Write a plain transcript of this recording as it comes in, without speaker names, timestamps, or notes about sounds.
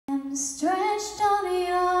am stretched on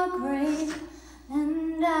your grave,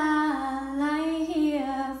 and I'll lie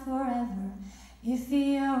here forever. If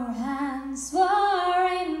your hands were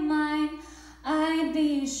in mine, I'd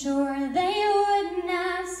be sure they would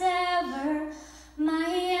not sever.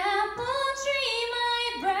 My apple tree, my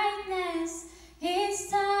brightness, it's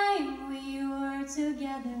time we were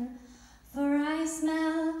together. For I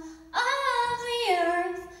smell of the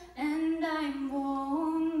earth, and I'm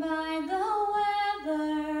warmed by the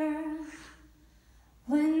weather.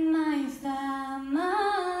 When my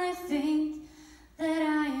family think that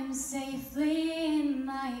I am safely in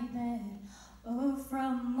my bed, oh,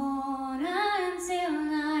 from morn until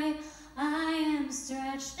night, I am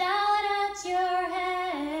stretched out at your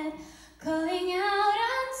head, calling out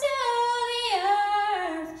unto the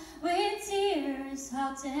earth with tears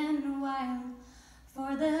hot and wild,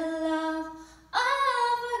 for the love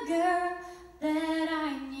of a girl that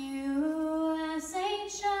I knew as a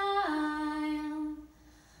child.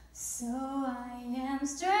 So I am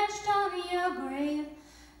stretched on your grave,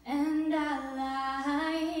 and I'll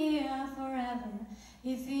lie here forever.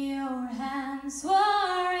 If your hands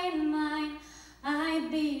were in mine, I'd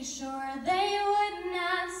be sure they would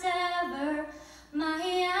not sever. My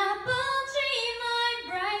apple tree, my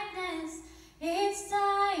brightness, it's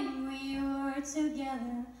time we were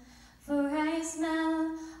together.